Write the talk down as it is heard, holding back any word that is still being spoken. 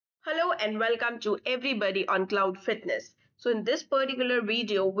Hello and welcome to everybody on Cloud Fitness. So in this particular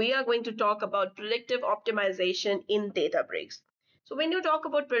video, we are going to talk about predictive optimization in Databricks. So when you talk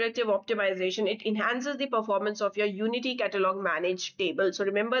about predictive optimization, it enhances the performance of your Unity catalog managed table. So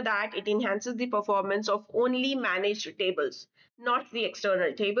remember that it enhances the performance of only managed tables, not the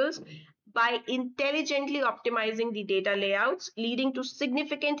external tables, by intelligently optimizing the data layouts, leading to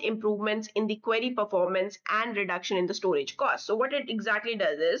significant improvements in the query performance and reduction in the storage cost. So what it exactly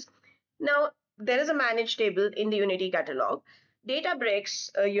does is, now there is a managed table in the Unity catalog. Databricks,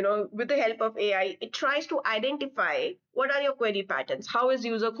 with the help of AI, it tries to identify what are your query patterns, how is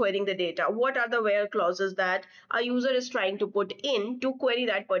user querying the data, what are the where clauses that a user is trying to put in to query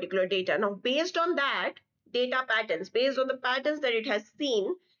that particular data. Now, based on that data patterns, based on the patterns that it has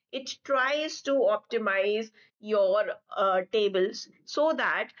seen, it tries to optimize your tables so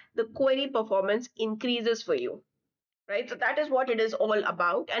that the query performance increases for you, right? So that is what it is all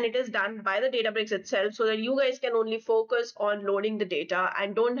about, and it is done by the Databricks itself so that you guys can only focus on loading the data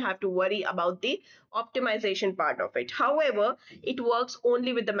and don't have to worry about the optimization part of it. However, it works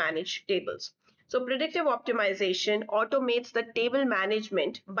only with the managed tables. So predictive optimization automates the table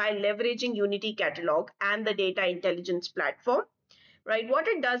management by leveraging Unity catalog and the data intelligence platform, right? What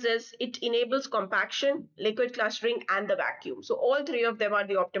it does is it enables compaction, liquid clustering, and the vacuum. So all three of them are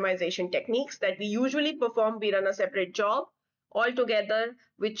the optimization techniques that we usually perform. We run a separate job altogether,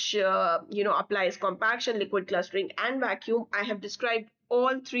 which applies compaction, liquid clustering, and vacuum. I have described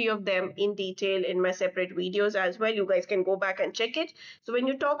all three of them in detail in my separate videos as well. You guys can go back and check it. So when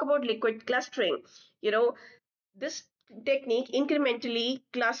you talk about liquid clustering, this technique incrementally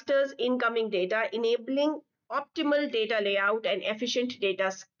clusters incoming data, enabling optimal data layout and efficient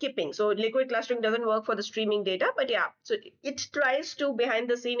data skipping. So liquid clustering doesn't work for the streaming data, but yeah, so it tries to, behind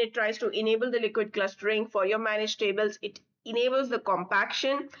the scene, it tries to enable the liquid clustering for your managed tables. It enables the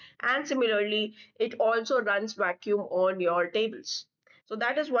compaction, and similarly, it also runs vacuum on your tables. So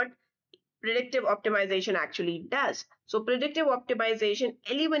that is what predictive optimization actually does. So predictive optimization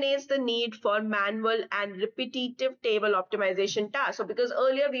eliminates the need for manual and repetitive table optimization tasks. So because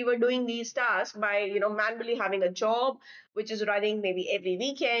earlier we were doing these tasks by manually having a job which is running maybe every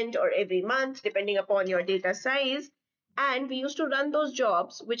weekend or every month depending upon your data size, and we used to run those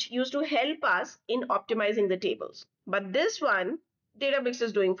jobs which used to help us in optimizing the tables. But this one Databricks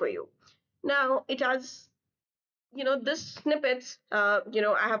is doing for you. Now it has this snippets, I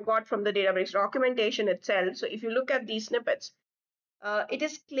have got from the Databricks documentation itself. So if you look at these snippets, it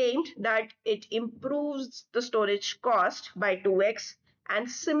is claimed that it improves the storage cost by 2x,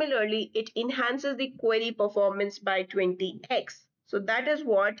 and similarly, it enhances the query performance by 20x. So that is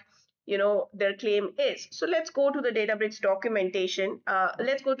what their claim is. So let's go to the Databricks documentation.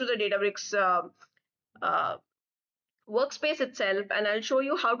 Let's go to the Databricks uh, workspace itself, and I'll show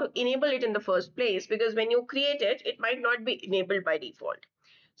you how to enable it in the first place, because when you create it, it might not be enabled by default.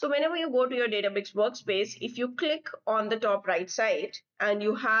 So whenever you go to your Databricks workspace, if you click on the top right side and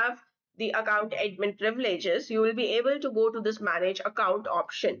you have the account admin privileges, you will be able to go to this manage account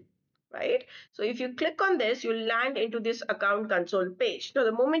option, right? So if you click on this, you'll land into this account console page. Now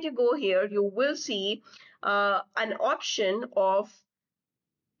the moment you go here, you will see an option of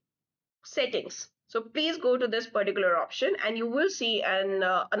settings. So please go to this particular option and you will see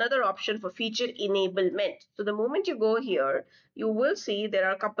another option for feature enablement. So the moment you go here, you will see there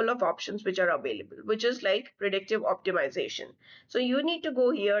are a couple of options which are available, which is like predictive optimization. So you need to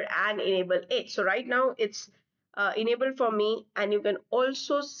go here and enable it. So right now it's enabled for me, and you can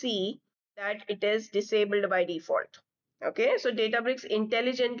also see that it is disabled by default. Okay, so Databricks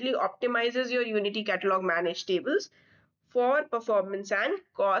intelligently optimizes your Unity catalog managed tables for performance and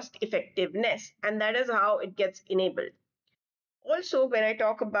cost effectiveness, and that is how it gets enabled. Also, when I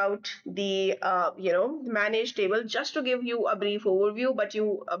talk about the managed table, just to give you a brief overview,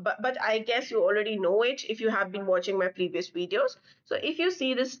 but I guess you already know it if you have been watching my previous videos. So if you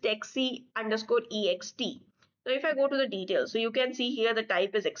see this texi_ext, so if I go to the details, so you can see here the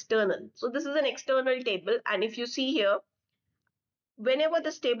type is external. So this is an external table, and if you see here, whenever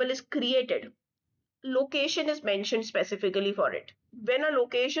this table is created, location is mentioned specifically for it. When a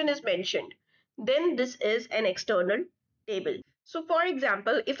location is mentioned, then this is an external table. So for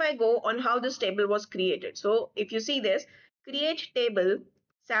example, if I go on how this table was created, so if you see this, create table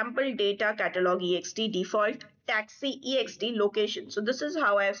sample data catalog ext default taxi ext location. So this is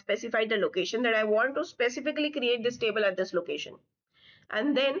how I have specified the location, that I want to specifically create this table at this location.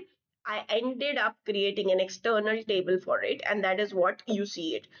 And then I ended up creating an external table for it, and that is what you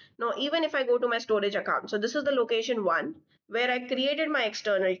see it. Now, even if I go to my storage account, so this is the location one where I created my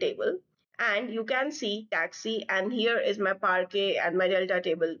external table. and you can see taxi, and here is my parquet and my delta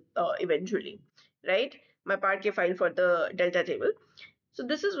table eventually, right? My parquet file for the delta table. So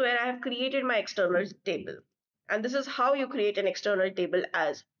this is where I have created my external table. And this is how you create an external table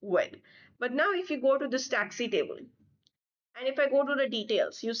as well. But now if you go to this taxi table, and if I go to the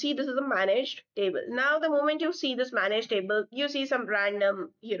details, you see this is a managed table. Now, the moment you see this managed table, you see some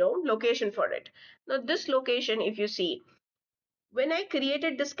random, location for it. Now, this location, if you see, when I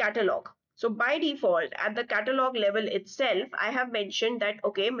created this catalog, so by default, at the catalog level itself, I have mentioned that,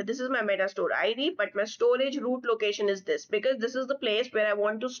 okay, this is my metastore ID, but my storage root location is this, because this is the place where I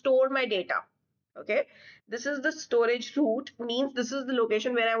want to store my data. Okay, this is the storage root, means this is the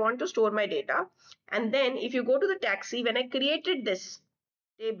location where I want to store my data. And then if you go to the taxi, when I created this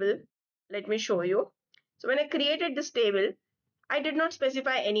table, let me show you. So when I created this table, I did not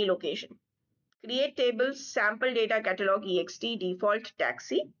specify any location. Create table sample data catalog ext default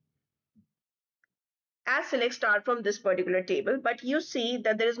taxi as select start from this particular table, but you see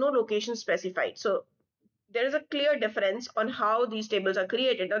that there is no location specified. So there is a clear difference on how these tables are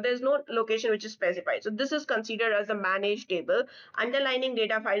created. Now, there is no location which is specified. So this is considered as a managed table. Underlying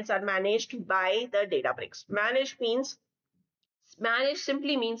data files are managed by the Databricks. Managed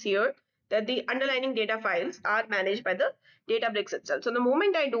simply means here that the underlying data files are managed by the Databricks itself. So the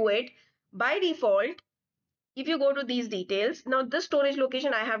moment I do it, by default, if you go to these details, now this storage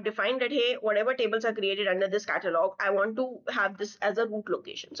location, I have defined that, hey, whatever tables are created under this catalog, I want to have this as a root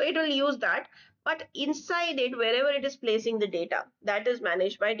location. So it will use that. But inside it, wherever it is placing the data, that is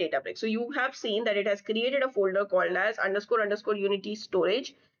managed by Databricks. So you have seen that it has created a folder called as __ unity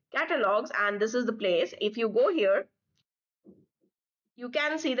storage catalogs. And this is the place. If you go here, you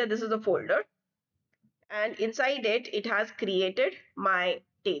can see that this is a folder, and inside it has created my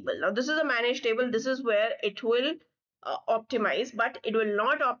table. Now this is a managed table. This is where it will optimize, but it will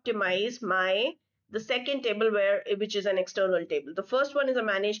not optimize the second table, which is an external table. The first one is a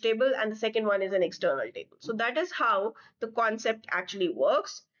managed table and the second one is an external table. So that is how the concept actually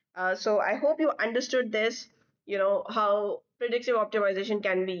works. So I hope you understood this, how predictive optimization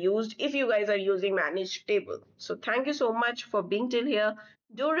can be used if you guys are using managed table. So thank you so much for being till here.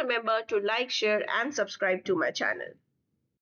 Do remember to like, share, and subscribe to my channel.